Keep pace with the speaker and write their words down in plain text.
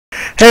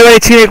Hey everybody,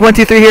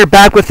 T-Nick123 here,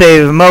 back with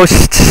a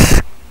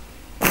most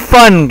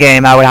fun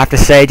game, I would have to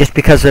say, just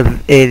because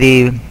of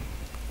the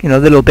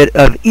little bit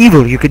of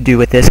evil you could do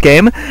with this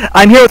game.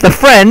 I'm here with a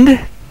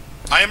friend.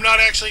 I am not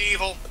actually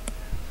evil.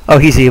 Oh,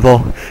 he's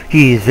evil.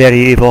 He's very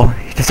evil.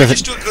 He just doesn't... I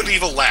just do a good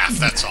evil laugh,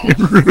 that's all.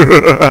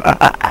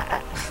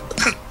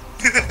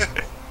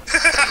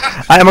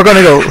 And we're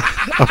gonna go...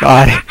 Oh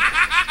god.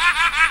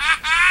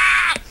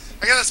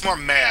 I guess that's more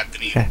mad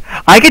than evil.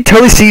 I could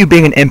totally see you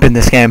being an imp in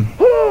this game.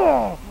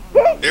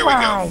 There we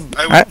go.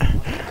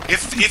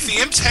 If the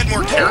imps had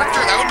more character,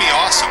 that would be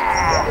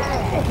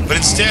awesome. But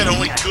instead,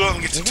 only two of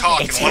them get to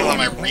talk, and one of them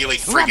I really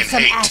friggin'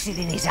 hate. Acid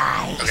in his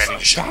eye. Okay, I need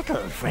to shut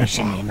That'll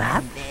freshen him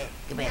up.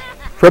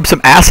 Rub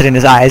some acid in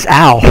his eyes.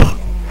 Ow.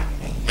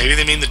 Maybe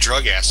they mean the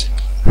drug acid.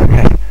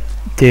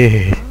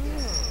 Dude.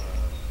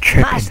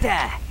 Tripping.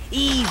 Master,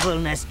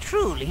 evilness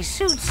truly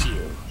suits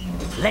you.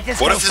 Let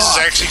us What go if this is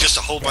forth. actually just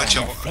a whole bunch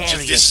of...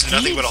 This is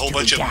nothing but a whole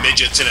bunch of Done.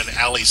 midgets in an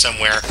alley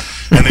somewhere,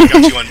 and they've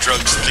got you on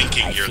drugs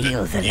thinking you're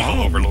feel the the evil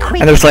land overlord.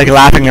 And they're just like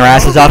laughing their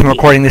asses off and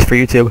recording this for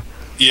YouTube.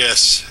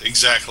 Yes,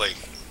 exactly.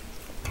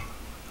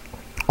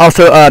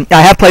 Also, I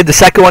have played the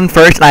second one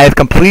first, and I have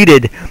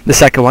completed the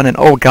second one, and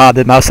oh god,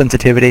 the mouse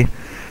sensitivity.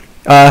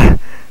 Can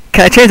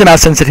I change the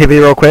mouse sensitivity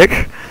real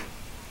quick?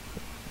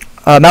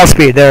 Mouse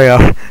speed, there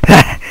we go.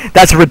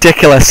 That's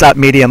ridiculous at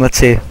medium, let's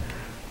see.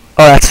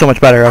 Oh, that's so much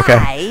better, okay.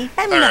 I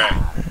am Alright.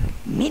 now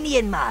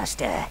Minion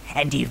Master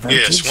and devoted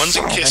Yes, one's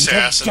a kiss servant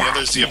of ass, and the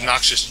other's the darkness.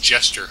 obnoxious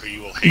jester who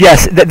you will hate.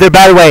 Yes, by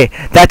the way,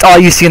 that's all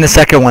you see in the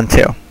second one,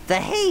 too. The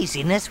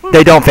haziness will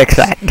They don't fix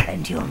pass, that.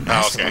 and your okay.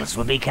 muscles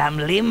will become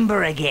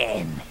limber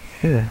again.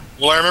 Yeah.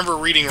 Well, I remember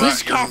watching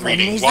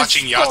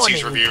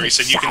Yahtzee's review. He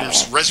said you can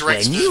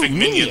resurrect specific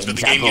minions, but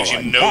the game gives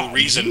you no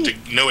reason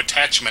no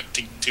attachment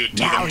to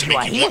Now them to you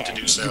are make you here. want to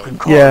do You so. can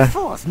call Yeah.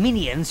 forth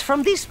minions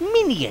from this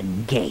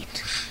minion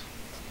gate.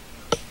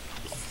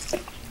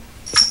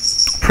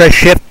 Press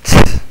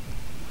shift.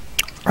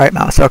 Right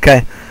mouse,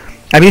 okay.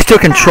 I'm used to a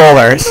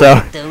controller,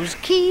 so... Those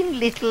keen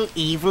little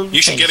evil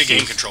You should get a faces,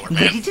 game controller,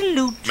 man. ready to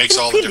loot Makes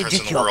and all the pillage difference in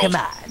at the your world.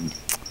 command.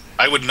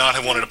 I would not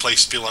have wanted to play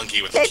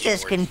Spelunky with a Let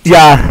us keyboard. continue.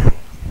 Yeah,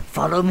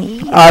 Follow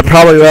me. I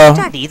probably will.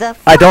 Study the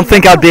I don't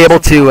think I'd be able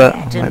to,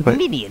 combat and wait,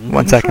 minion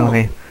one second, let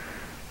control. me...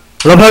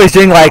 I love how he's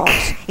doing,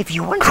 like, If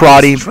you want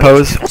karate to be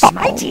pose. straight for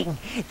smiting,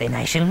 then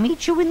I shall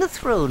meet you in the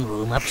throne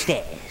room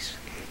upstairs.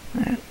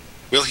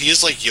 Well, he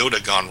is like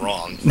Yoda gone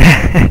wrong.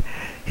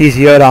 He's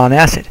Yoda on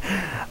acid.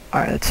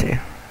 Alright, let's see.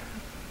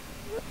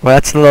 Well,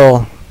 that's the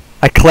little...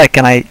 I click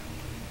and I...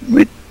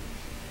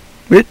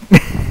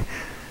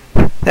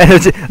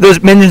 And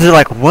those minions are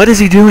like, what is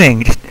he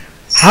doing? Just,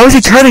 how is he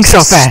turning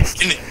so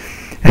fast?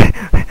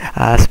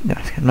 No,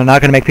 I'm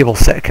not going to make people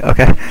sick,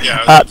 okay? Yeah, I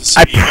was about to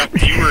say, you got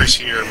viewers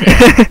here,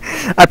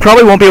 man. I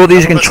probably won't be able to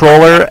use a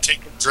controller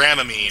Take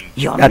Dramamine.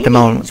 Your at the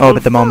moment. minions Oh, will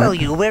at the follow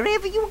moment. you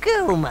wherever you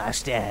go,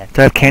 Master.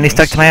 Do I have candy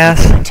stuck to my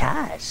Unless you ass? do a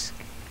task.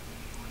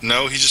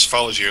 No, he just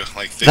follows you.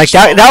 Like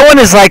That one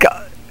is like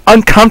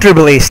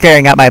uncomfortably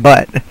staring at my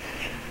butt.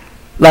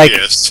 Like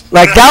Yes.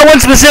 like that one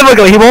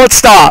specifically, he won't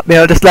stop. You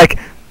know, just like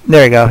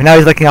there you go. Now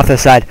he's looking off to the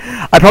side.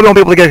 I probably won't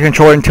be able to get a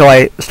controller until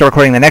I start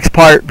recording the next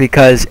part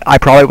because I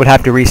probably would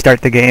have to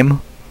restart the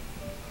game.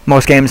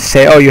 Most games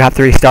say, "Oh, you have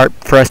to restart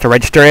for us to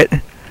register it."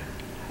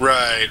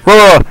 Right.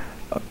 Whoa!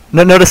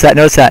 No, notice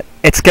that.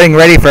 It's getting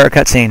ready for a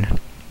cutscene.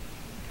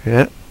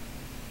 Yeah.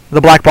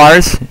 The black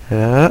bars.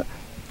 Yeah.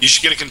 You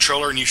should get a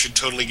controller and you should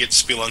totally get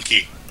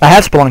Spelunky. I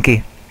have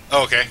Spelunky.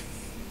 Oh, okay.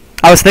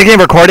 I was thinking of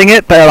recording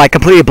it, but I'm like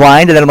completely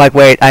blind, and then I'm like,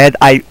 wait,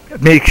 I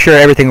make sure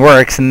everything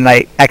works, and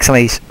I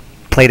accidentally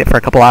played it for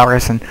a couple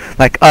hours, and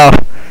like, oh,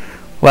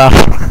 well,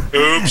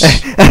 Oops.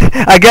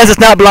 I guess it's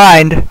not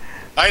blind.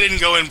 I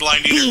didn't go in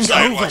blind either Being because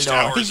I watched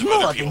Overlord hours is of more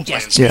other people than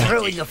playing just Yeah.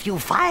 throwing Spelunky. a few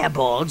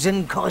fireballs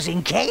and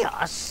causing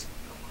chaos.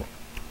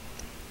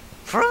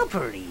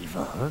 Proper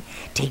evil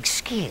takes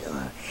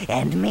skill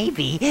and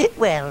maybe,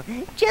 well,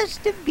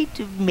 just a bit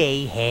of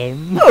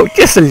mayhem. Oh,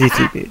 just a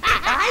little bit.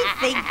 I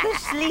think the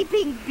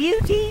Sleeping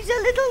Beauty's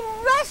a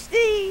little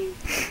rusty.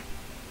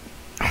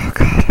 Oh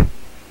god.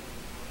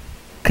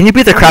 Can you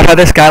beat the crap out of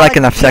this guy like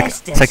in the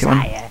Yes, second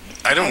one? Sire.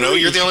 I don't know,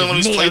 you're the only one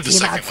who's Nailed played the him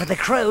second out for one. the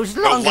crows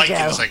Oh, long like ago.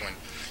 in the second one.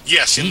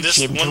 Yes, in Teach this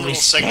him one to little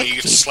segment you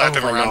get to respect slap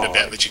him around a Overlord.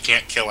 bit, but you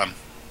can't kill him.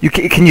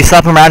 Can you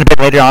slap him around a bit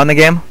later on in the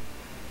game?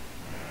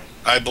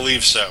 I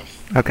believe so.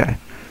 Okay.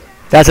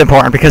 That's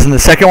important because in the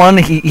second one,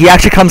 he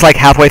actually comes like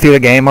halfway through the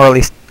game, or at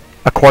least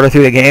a quarter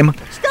through the game.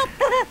 Stop!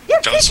 You're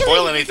Don't spoil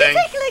tickling! anything.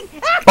 You're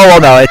tickling! Oh well,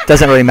 no, it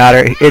doesn't really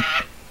matter.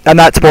 I'm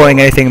not spoiling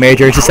anything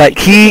major. It's just that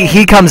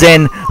he comes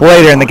in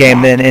later in the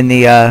game than in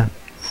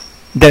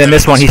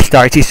this one.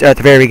 He's at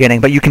the very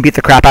beginning, but you can beat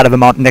the crap out of him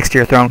next to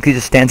your throne. He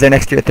just stands there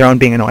next to your throne,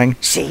 being annoying.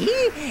 See?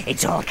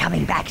 It's all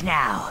coming back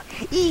now.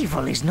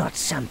 Evil is not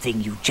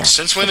something you just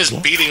Since when is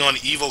forget. beating on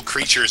evil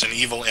creatures an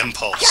evil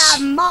impulse?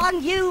 Come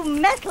on, you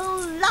metal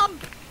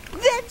lump!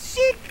 That's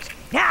it!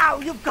 Now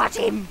you've got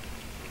him!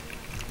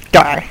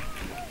 Die.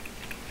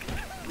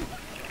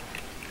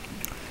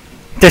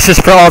 This is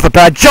for all the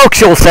bad jokes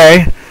you'll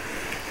say.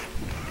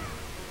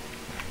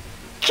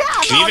 Come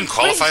Can you even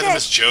qualify them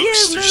as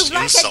jokes? They're just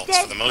insults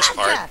for the most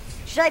part.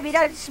 Shame you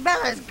don't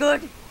smell as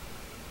good.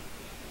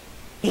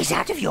 He's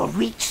out of your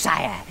reach,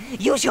 sire.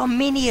 Use your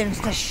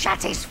minions to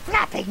shut his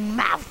flapping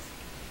mouth.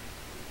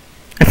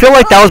 I feel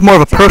like that was more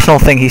of a personal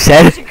thing he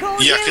said.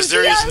 Yeah, because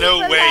there is no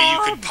way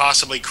you could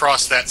possibly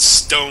cross that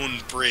stone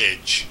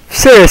bridge.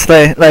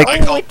 Seriously, like... I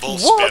call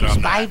bullspit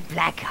on my that.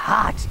 black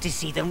heart to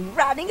see them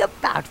running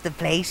about the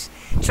place,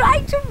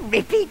 trying to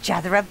rip each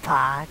other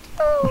apart.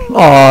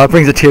 Oh, it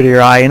brings a tear to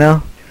your eye, you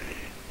know?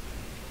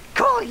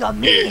 Call your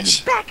minions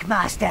back,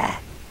 Master.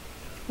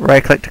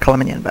 Right-click to call a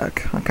minion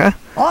back, okay?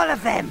 All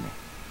of them.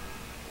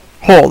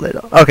 Hold it,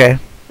 okay.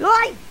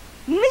 Right,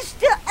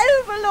 Mr.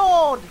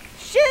 Overlord.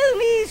 Show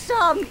me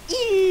some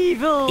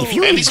evil. If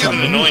you and he's got an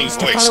annoying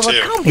voice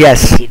too.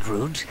 Yes.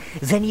 Route,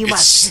 then you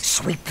must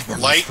sweep them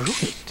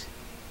through it.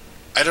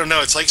 I don't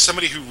know. It's like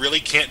somebody who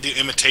really can't do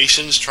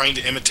imitations trying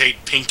to imitate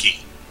Pinky.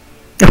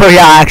 Oh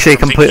yeah, actually,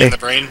 completely. Pinky in the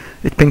brain.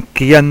 It's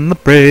Pinky and the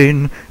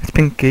brain. It's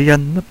Pinky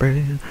and the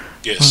brain.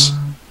 Yes.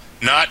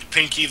 Not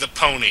Pinky the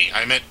pony.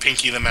 I meant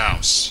Pinky the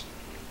mouse.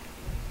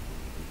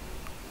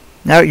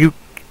 Now you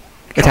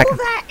attack him.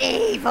 Call that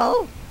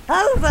evil?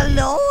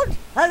 Overlord?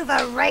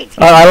 Overrated.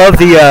 I love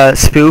the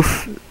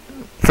spoof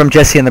from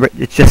Jesse and the Bread.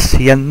 It's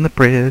Jesse and the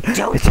Bread.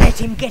 Don't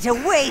let him get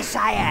away,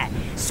 sire.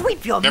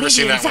 Sweep your Never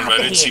seen that one, but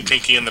I did see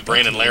Pinky and the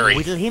Brain and Larry.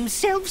 Whittle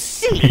himself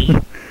silly.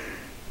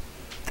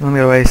 Don't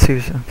get away,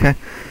 Susan. Okay.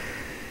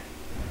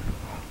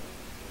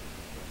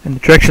 In the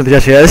direction of the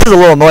Jesse. Yeah, this is a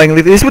little annoying.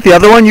 At least with the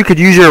other one, you could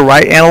use your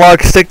right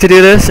analog stick to do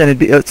this, and it'd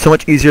be so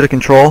much easier to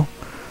control.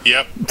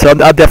 Yep. So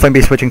I'll definitely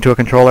be switching to a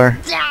controller.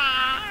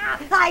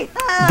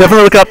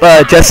 Definitely look up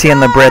Jesse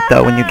and the Brit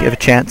though when you give a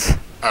chance.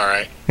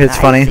 Alright. It's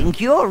funny. I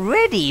think you're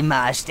ready,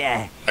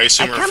 Master. I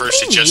assume it refers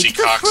to Jesse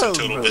Cox and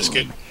Total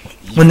Biscuit.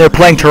 When they're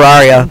playing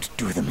Terraria.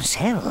 Do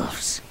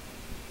themselves.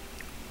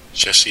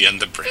 Jesse and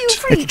the Brit.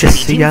 It's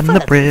Jesse and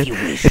the Brit.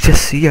 It's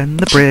Jesse and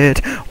the Brit.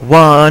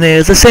 One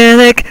is a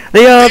cynic,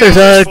 the other's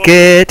a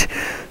git.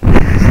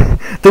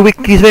 The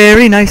wiki's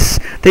very nice.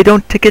 They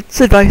don't take its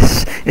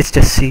advice. It's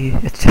Jesse.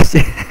 It's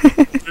Jesse.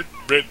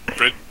 Brit.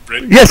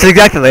 Yes,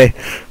 exactly.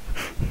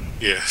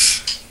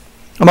 Yes.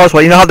 Almost.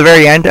 Well, you know how at the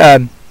very end,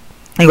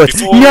 he goes,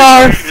 before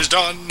Yarf! the is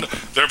done,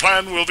 their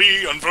plan will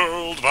be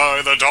unfurled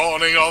by the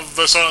dawning of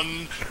the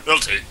sun. They'll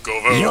take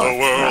over Your the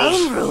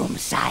world. throne room,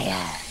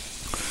 sire.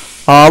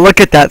 Oh, look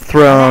at that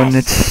throne.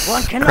 Yes, one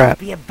It's cannot crap.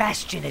 be a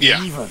bastion of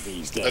Yeah. evil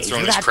these days. That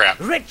throne is without crap.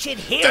 Wretched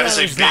That heroes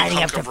is a big lining up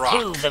hunk to of rock.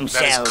 prove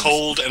themselves. That is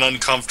cold and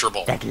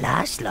uncomfortable. That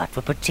last lot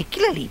were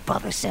particularly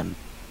bothersome.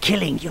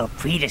 Killing your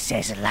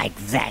predecessor like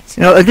that.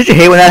 You know, did you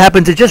hate when that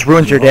happens? It just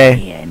ruins your day.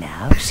 Here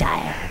now,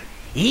 sire.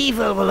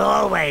 Evil will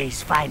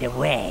always find a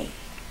way.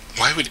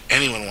 Why would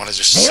anyone want to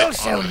just They sit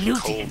also on a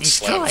looted cold and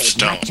slab of destroyed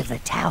stone? much of the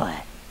tower.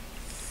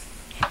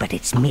 But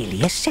it's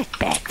merely a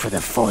setback for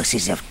the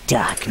forces of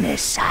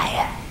darkness,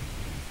 sire.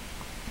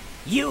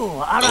 You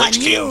are The a Lich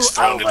new King's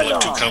throne didn't look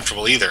too overlord.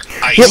 comfortable either.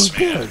 Ice,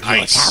 man. Rebuild your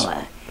Ice.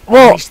 tower.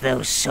 Well, Punish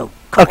those so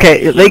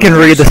okay, they can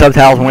read the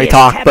subtitles when we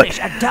talk, but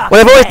what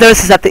I've always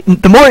noticed is that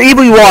the more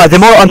evil you are, the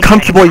more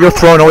uncomfortable your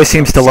throne always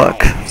seems to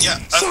look. Yeah, a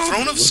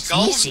throne of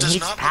skulls does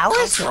not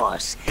look comfortable.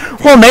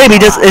 Well, maybe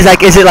just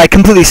is it like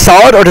completely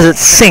solid or does it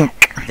sink?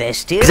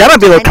 Because Because that might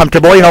be a little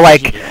comfortable, you know,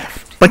 like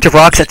a bunch of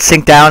rocks that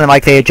sink down and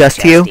like they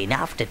adjust to you. Just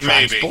enough to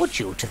transport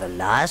you to the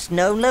last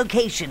known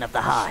location of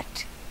the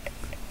heart.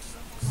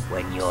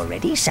 When you're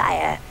ready,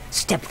 sire,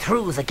 step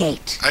through the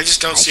gate. I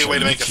just don't see a way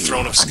to make a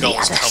throne of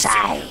skulls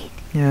comfy.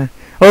 Yeah.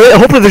 Well,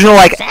 hopefully there's no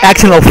like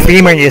accidental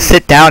femur and you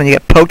sit down and you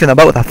get poked in the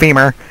butt with a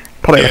femur.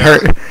 Probably would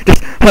hurt.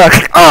 Just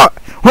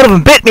one of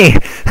them bit me.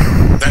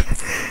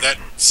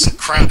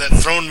 That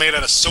throne made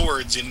out of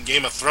swords in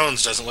Game of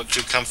Thrones doesn't look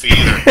too comfy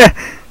either.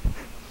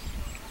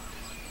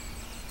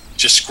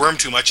 Just squirm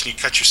too much and you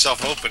cut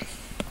yourself open.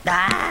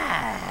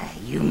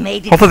 You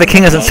made it. Hopefully the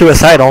king isn't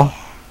suicidal.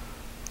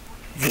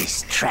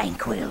 This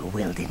tranquil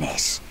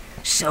wilderness,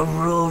 so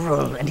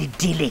rural and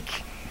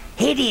idyllic.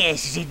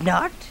 Hideous, is it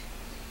not?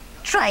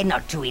 Try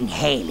not to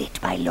inhale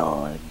it, my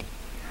lord.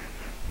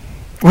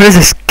 What is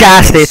this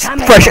gas? It's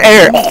fresh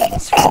air.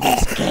 From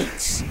these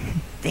gates.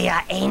 They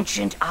are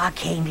ancient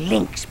arcane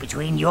links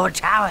between your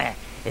tower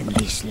and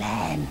this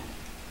land.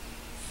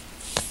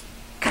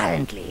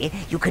 Currently,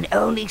 you can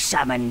only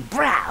summon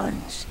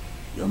Browns.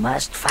 You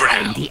must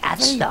find the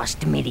other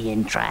lost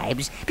Midian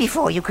tribes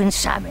before you can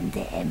summon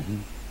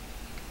them.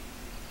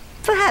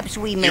 Perhaps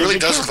we may really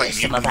does recover look like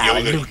some mutant of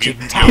our Yoda. looted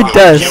Mutant tower. It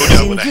does.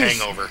 Yoda with a in this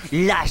hangover.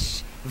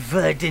 lush,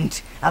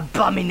 verdant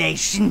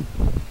abomination.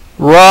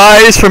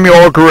 Rise from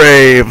your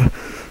grave.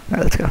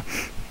 Alright, let's go.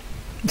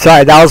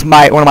 Sorry, that was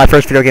one of my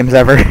first video games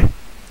ever.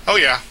 Oh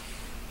yeah.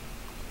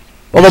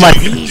 Although my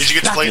Did you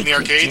get to play it in the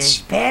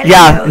arcades?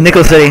 Yeah, in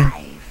Nickel City.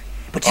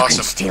 But you Awesome.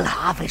 can still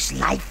harvest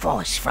life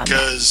force from it.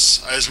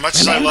 Because as much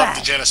as I love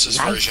the Genesis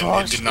version,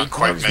 it did not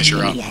quite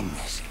measure up.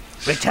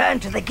 Return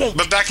to the gate.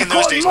 But back in to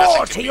those call days, more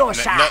nothing to could your be,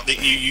 side.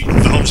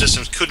 the home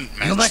systems couldn't You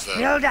match must the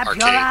build up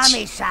your arcades.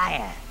 army, sire.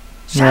 Yeah.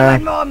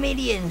 Summon more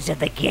minions at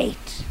the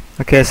gate.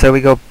 Okay, so we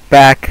go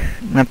back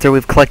after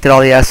we've collected all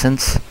the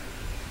essence.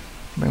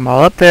 Bring them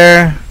all up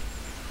there.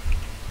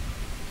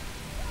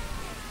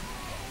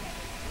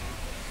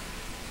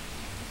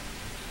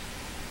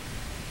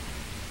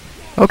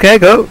 Okay,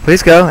 go.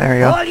 Please go. There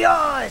you go. All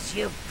yours,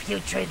 you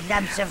putrid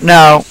lumps of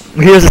Now,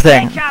 flesh. here's the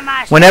thing. Let your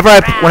master Whenever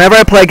I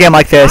proud. play a game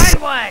like this,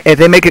 Onward. if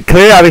they make it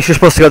clear, obviously you're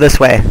supposed to go this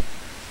way.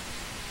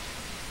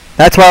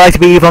 That's why I like to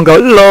be evil and go,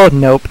 Lord,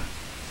 nope.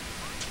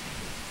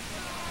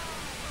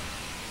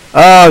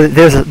 Oh,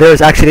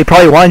 there's actually, they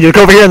probably wanted you to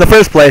go over here in the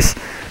first place.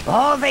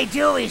 All they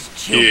do is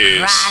chew Yes.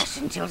 grass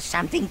until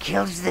something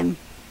kills them.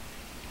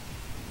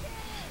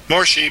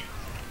 More sheep.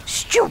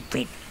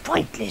 Stupid,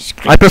 pointless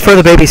I prefer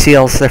the baby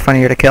seals. They're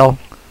funnier to kill.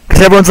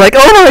 Because everyone's like,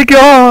 oh my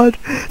god,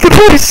 the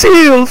baby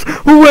seals!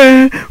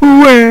 Where?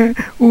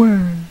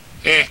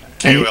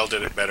 KOL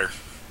did it better.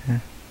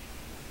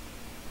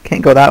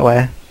 Can't go that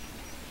way.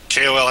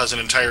 KOL has an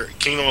entire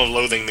Kingdom of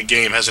Loathing. The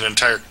game has an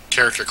entire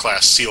character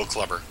class, Seal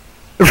Clubber.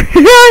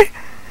 Really?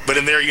 But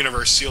in their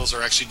universe, seals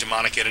are actually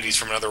demonic entities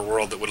from another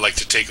world that would like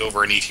to take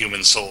over and eat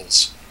human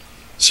souls.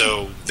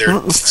 So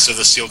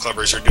the Seal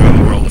Clubbers are doing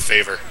the world a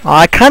favor.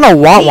 I kind of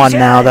want one These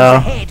now, urns though.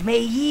 ahead may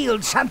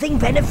yield something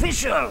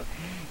beneficial.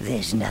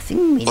 There's nothing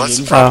Well, that's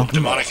the minions problem. like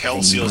Demonic more hell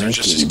than seals are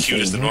just as breaking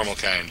cute as the things. normal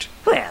kind.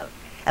 Well,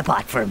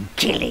 apart from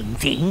killing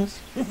things.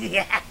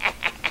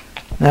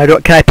 Now,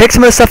 can I pick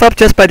some of this stuff up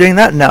just by doing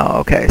that? No.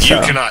 Okay. So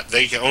You cannot.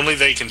 Only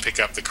they can pick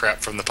up the crap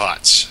from the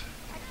pots.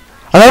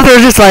 I thought they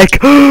were just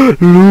like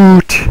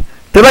loot.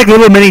 They're like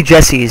little mini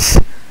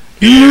Jessies.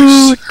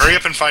 Yes. Loot. Hurry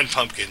up and find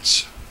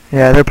pumpkins.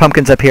 Yeah, there are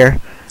pumpkins up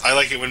here. I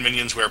like it when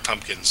minions wear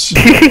pumpkins.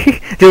 Do they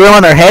wear them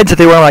on their heads or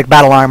do they wear them like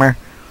battle armor?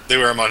 They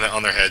wear them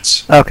on their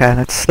heads. Okay,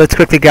 let's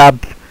quickly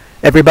grab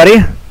everybody.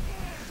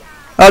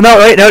 Oh no,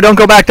 wait, no, don't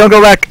go back.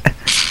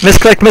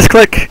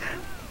 Misclick.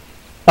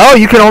 Oh,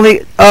 you can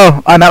only.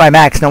 Oh, I'm at my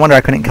max. No wonder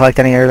I couldn't collect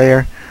any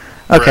earlier.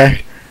 Okay.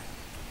 Right.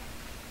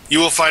 You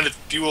will find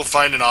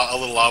a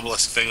little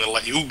obelisk thing that'll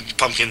let you. Ooh,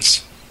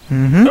 pumpkins.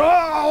 Mm-hmm.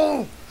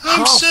 No!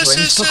 I'm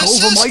Halflings took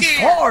over my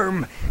scared.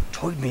 farm.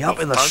 Tied me up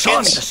in the sun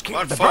Pumpkins? to scare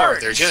What the for?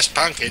 birds. They're just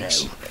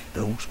pumpkins. No,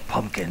 those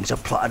pumpkins are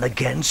plotting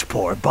against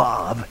poor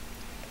Bob.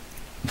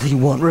 They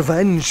want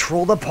revenge for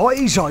all the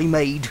pies I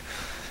made,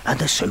 and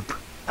the soup,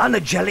 and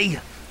the jelly,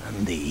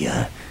 and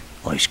the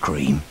ice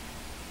cream.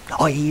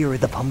 I hear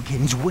the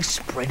pumpkins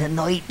whispering at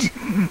night,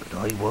 but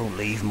I won't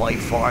leave my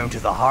farm to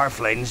the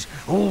halflings.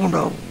 Oh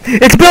no!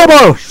 It's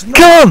Bilbo.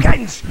 Kill him.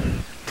 Pumpkins!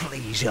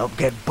 Please help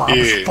get Bob's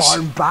Yes.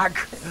 farm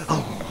back.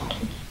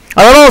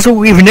 I don't also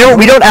we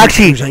don't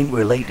actually Halflings ain't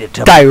related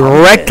to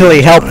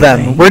directly pumpkins, help are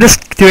them. they? We're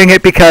just doing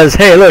it because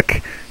hey, look,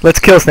 let's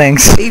kill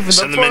things. Even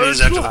Send the birds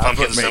minions after the laugh at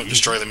pumpkins. me. Don't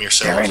destroy them They're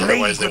yourselves, in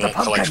otherwise league they with won't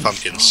the collect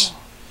pumpkins. pumpkins.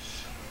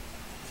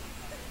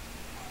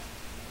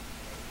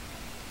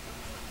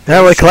 They're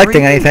not really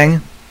collecting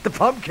anything. The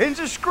pumpkins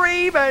are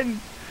screaming.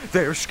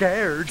 They're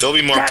scared. There'll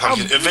be more Get 'em,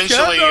 pumpkins.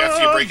 Eventually, get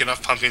after you 'em. break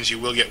enough pumpkins, you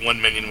will get one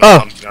minion with Oh. a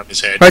pumpkin on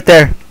his head. Right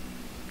there.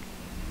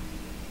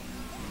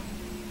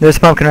 There's a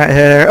pumpkin right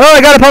here. Oh,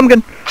 I got a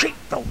pumpkin. Keep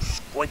those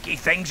squeaky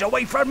things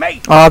away from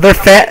me. Oh, they're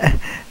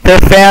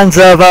fans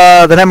of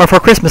The Nightmare Before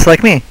Christmas,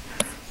 like me.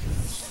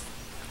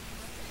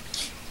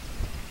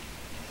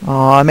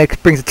 Oh,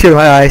 it brings a tear to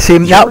my eye. See,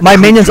 now my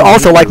minions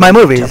also like my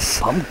movies.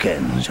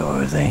 Pumpkins,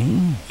 are they?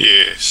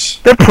 Yes.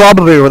 They're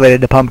probably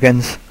related to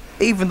pumpkins.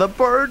 Even the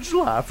birds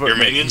laugh at Your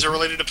me. minions are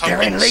related to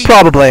They're in pumpkins? league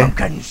Probably. with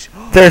pumpkins.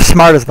 They're as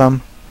smart as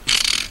them.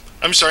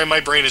 I'm sorry, my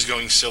brain is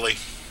going silly.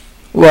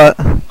 What?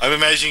 I'm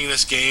imagining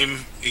this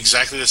game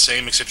exactly the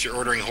same, except you're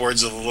ordering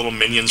hordes of the little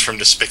minions from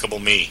Despicable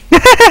Me.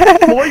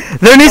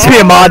 There needs to be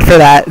a mod for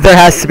that. There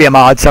has to be a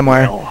mod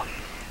somewhere. No,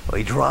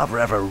 I'd rather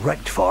have a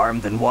wrecked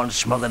farm than one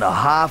smelling a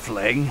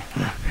halfling.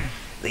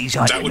 These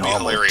aren't That would be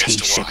normal hilarious tea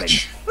to sipping.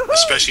 watch.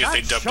 Especially if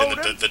they dubbed in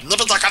the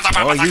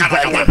Oh, you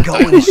better get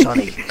going,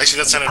 sonny. Actually,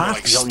 that sounded more like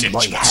Half beyond Stitch, my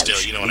but house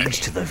still, you know what I leads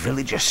mean. to the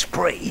village of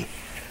Spree.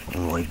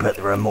 Oh, I bet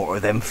there are more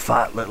of them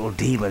fat little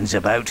demons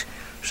about,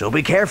 so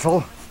be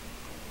careful.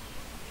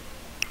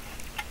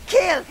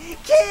 Kill!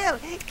 Kill!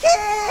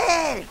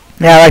 Kill!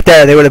 Yeah, right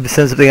there. They would have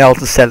said something else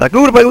instead. Like,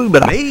 ooh,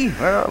 Me?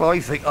 Well, I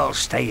think I'll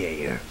stay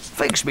here.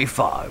 Fix me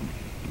farm.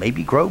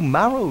 Maybe grow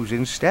marrows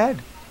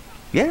instead.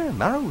 Yeah,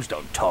 marrows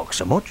don't talk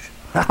so much.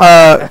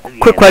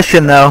 Quick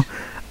question though.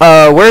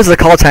 Where's the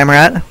call timer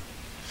at?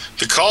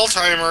 The call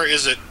timer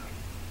is at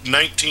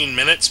 19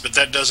 minutes, but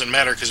that doesn't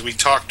matter because we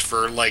talked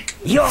for like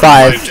Your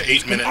 5 to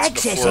 8 minutes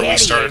access before we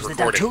areas started that are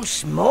recording. too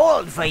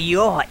small for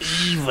your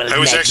evil I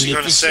was actually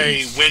going to say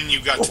magnificence. when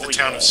you got to the Oh,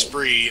 town yeah. of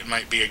Spree, it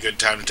might be a good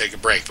time to take a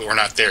break, but we're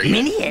not there yet.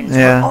 Minions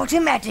Yeah. will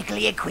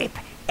automatically equip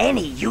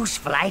any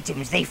useful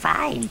items they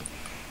find.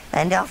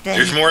 And often...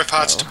 There's more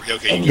pots to...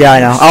 Okay. Yeah, I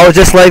know. I was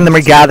just letting them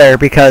regather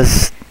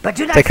because But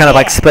do not they kind of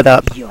like fear. split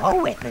up.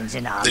 Your weapons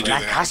and armor They do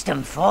are that.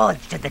 custom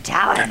forged to the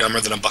tower. They're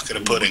dumber than a bucket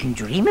of I pudding. wouldn't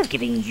dream of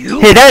giving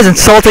you... Hey, that is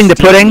insulting to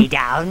pudding.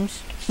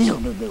 Downs. No,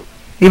 no, no.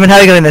 Even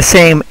having them in the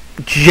same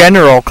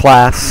general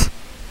class.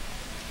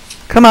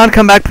 Come on,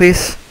 come back,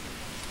 please.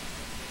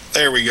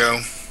 There we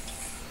go.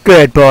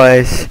 Good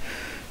boys.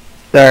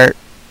 They're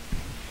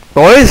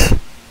boys?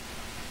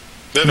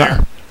 They're No.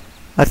 there.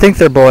 I think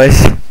they're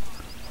boys.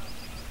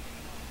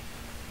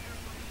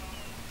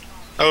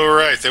 Oh,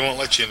 right. They won't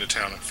let you into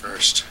town at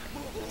first.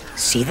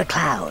 See the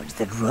clouds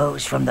that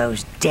rose from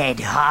those dead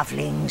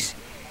halflings?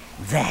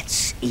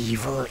 That's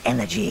evil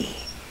energy.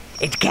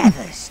 It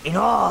gathers in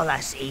all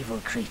us evil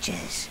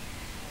creatures.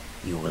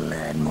 You will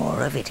learn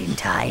more of it in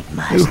time,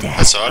 Master.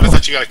 That's odd. I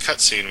thought you got a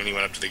cutscene when you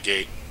went up to the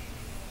gate.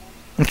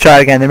 Let's try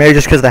it again. Then maybe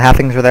just because the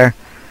halflings were there.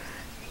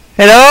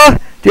 Hello?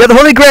 Do you have the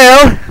Holy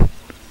Grail?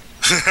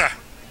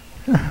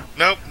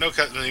 Nope, no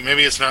cutscene.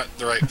 Maybe it's not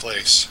the right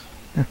place.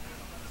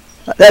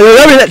 That would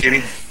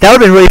have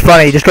been really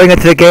funny. Just going up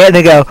to the gate and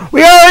they go,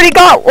 "We already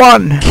got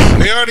one."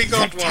 We already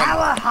got The one.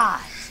 tower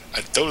heart.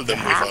 I told them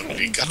we've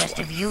already Halflings got must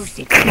have one. used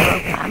it to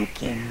grow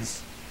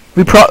pumpkins.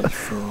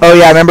 Oh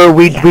yeah, remember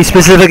we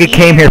specifically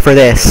came here for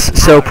this.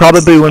 So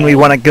probably when we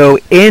want to go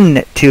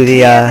into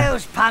the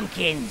Those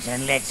pumpkins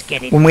and let's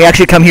get it. when we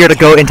actually come here to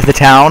go into the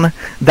town,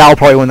 that'll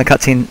probably when the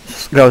cutscene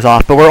goes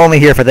off. But we're only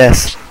here for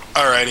this.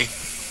 Alrighty.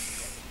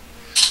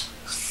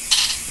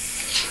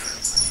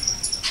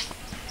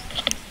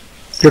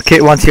 Your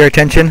kid wants your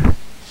attention.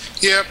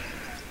 Yep.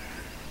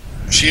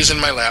 She's in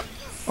my lap.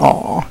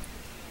 Aww.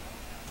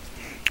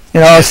 You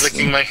know, She's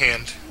licking my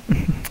hand.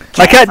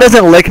 my cat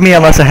doesn't lick me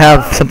unless I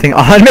have something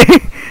on me.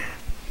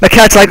 My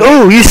cat's like,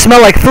 "Oh, you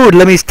smell like food.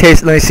 Let me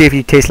taste. Let me see if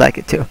you taste like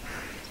it too."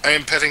 I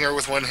am petting her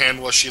with one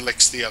hand while she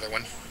licks the other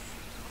one.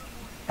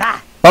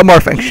 Ah, What more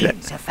function?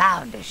 minions have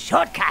found a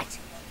shortcut.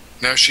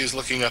 Now she's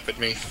looking up at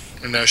me,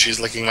 and now she's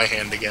licking my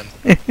hand again.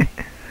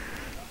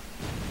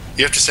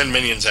 You have to send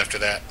minions after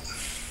that.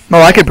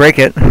 Oh, I could break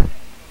it.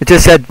 It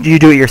just said you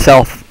do it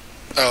yourself.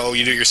 Oh,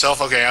 you do it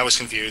yourself? Okay, I was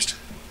confused.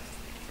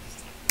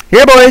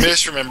 Here, I boys.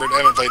 misremembered. I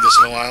haven't played this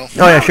in a while.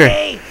 Oh yeah, sure.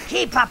 Okay,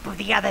 keep up with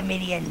the other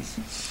minions.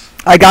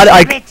 I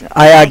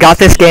got got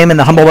this game in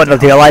the humble bundle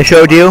deal I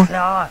showed you.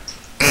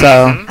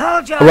 So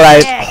Hold your what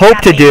I bear, hope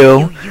to Guppy, do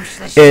you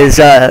useless is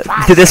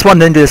second do this one,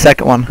 then do the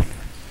second one.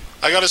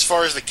 I got as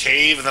far as the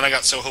cave, and then I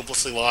got so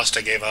hopelessly lost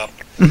I gave up.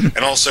 And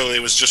also,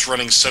 it was just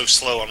running so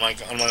slow on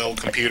my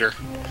old computer.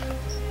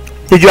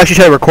 Did you actually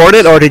try to record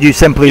it, or did you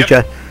simply Yep.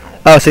 just?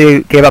 Oh, so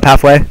you gave up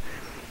halfway?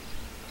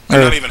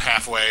 Not even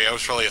halfway. I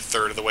was probably a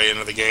third of the way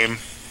into the game.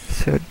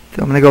 So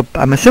I'm gonna go.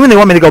 I'm assuming they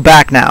want me to go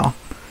back now,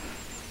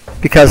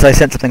 because I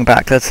sent something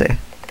back. Let's see. I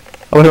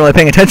wasn't really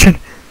paying attention.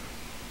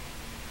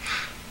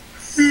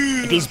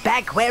 It is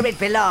back where it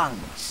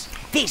belongs.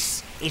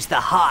 This is the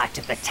heart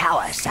of the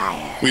tower,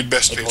 sire. We'd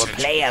best It pay will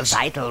attention. play a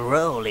vital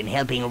role in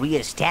helping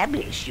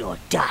re-establish your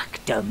dark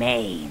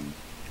domain.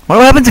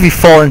 What happens if you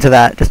fall into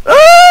that? Just.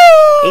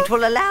 It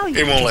will allow you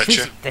It won't to let you.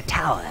 visit the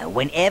tower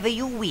whenever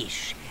you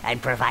wish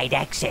and provide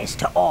access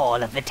to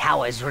all of the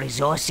tower's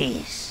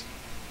resources.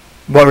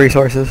 What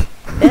resources?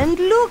 And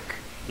look,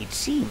 it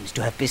seems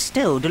to have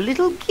bestowed a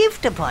little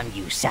gift upon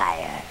you,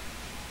 sire.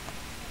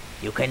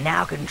 You can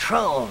now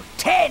control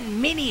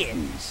 10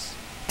 minions.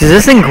 Does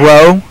this thing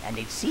grow? And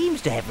it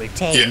seems to have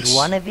retained Yes.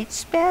 one of its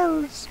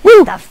spells.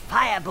 Woo! The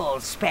fireball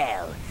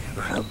spell.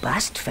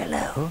 Robust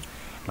fellow.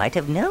 Might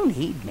have known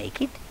he'd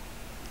make it.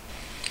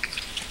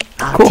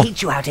 I'll Cool.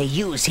 teach you how to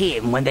use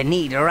him when the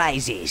need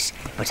arises.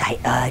 But I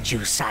urge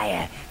you,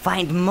 sire,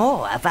 find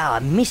more of our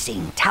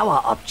missing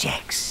tower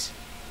objects.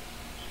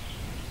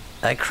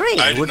 A crane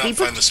I did would not be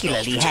find the spells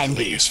particularly particularly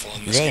handy. useful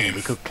in this Then game.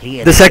 we could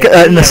clear The second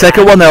in the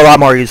second one, they're a lot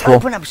more useful.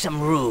 Open up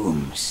some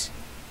rooms.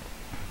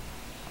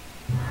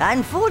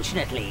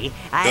 Unfortunately,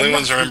 The only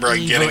ones I remember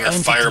getting are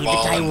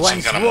Fireball and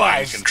some kind of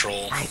mind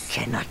control. I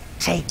cannot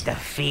take the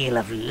feel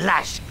of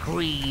lush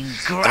green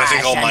grass And I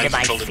think all under mind my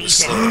control did was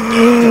feet slow and it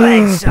down.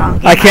 bird song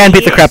in I can my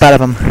beat the crap ears. out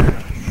of him.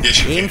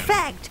 Yes, you In can.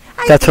 fact,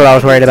 That's what I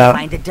was worried need to about.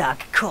 Find a dark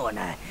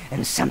corner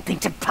and something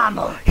to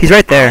pummel. He's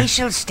right there. I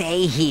shall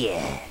stay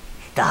here.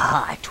 The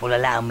heart will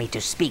allow me to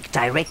speak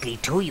directly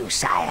to you,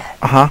 sire,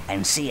 Uh-huh.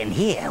 and see and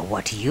hear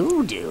what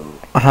you do.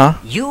 Uh-huh.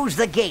 Use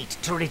the gate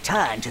to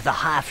return to the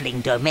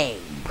halfling domain.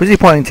 Who's he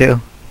pointing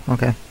to?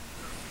 Okay.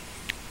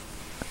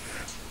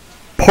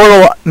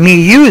 Portal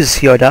me use,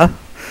 Yoda.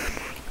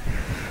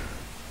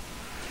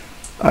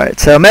 Alright,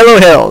 so Mellow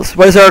Hills.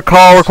 What is our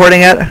call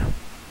recording at?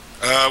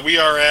 We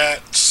are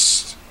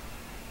at,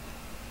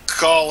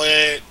 call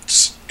it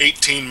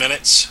 18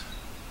 minutes.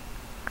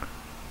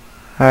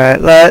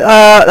 Alright,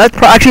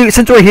 actually,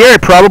 since we're here,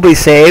 it probably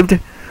saved.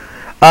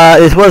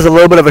 This was a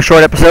little bit of a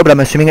short episode, but I'm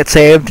assuming it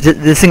saved.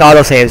 This thing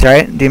auto-saves,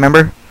 right? Do you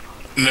remember?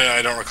 No,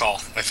 I don't recall.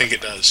 I think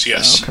it does,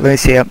 yes. Okay, let me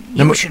see.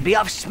 You should be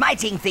off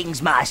smiting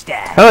things, master.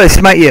 Oh, they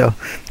smite you.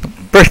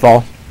 First of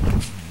all.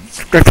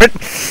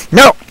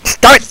 No!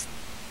 Stop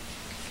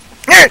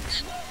it!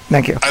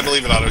 Thank you. I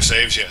believe it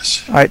auto-saves,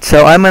 yes. Alright,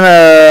 so I'm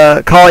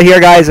gonna call it here,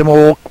 guys, and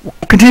we'll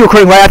continue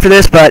recording right after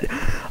this, but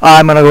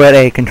I'm gonna go get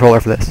a controller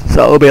for this,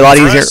 so it'll be a lot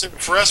easier.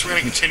 For us, we're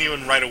going to continue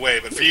in right away,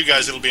 but for you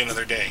guys, it'll be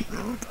another day.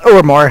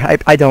 Or more. I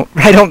don't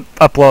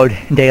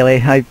upload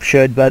daily. I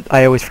should, but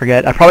I always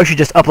forget. I probably should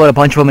just upload a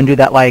bunch of them and do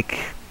that, like,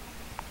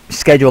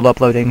 scheduled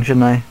uploading,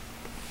 shouldn't I?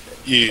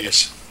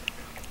 Yes.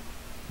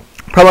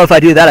 Probably if I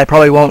do that, I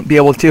probably won't be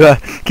able to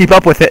keep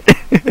up with it.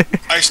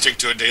 I stick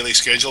to a daily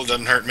schedule,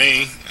 doesn't hurt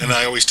me, and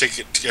I always take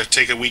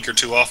a week or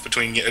two off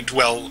between,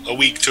 well, a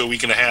week to a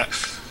week and a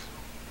half.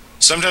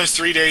 Sometimes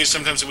 3 days,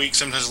 sometimes a week,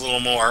 sometimes a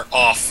little more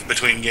off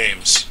between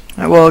games.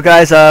 All right, well,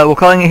 guys, we're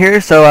calling it here,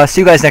 so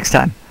see you guys next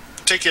time.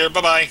 Take care.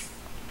 Bye-bye.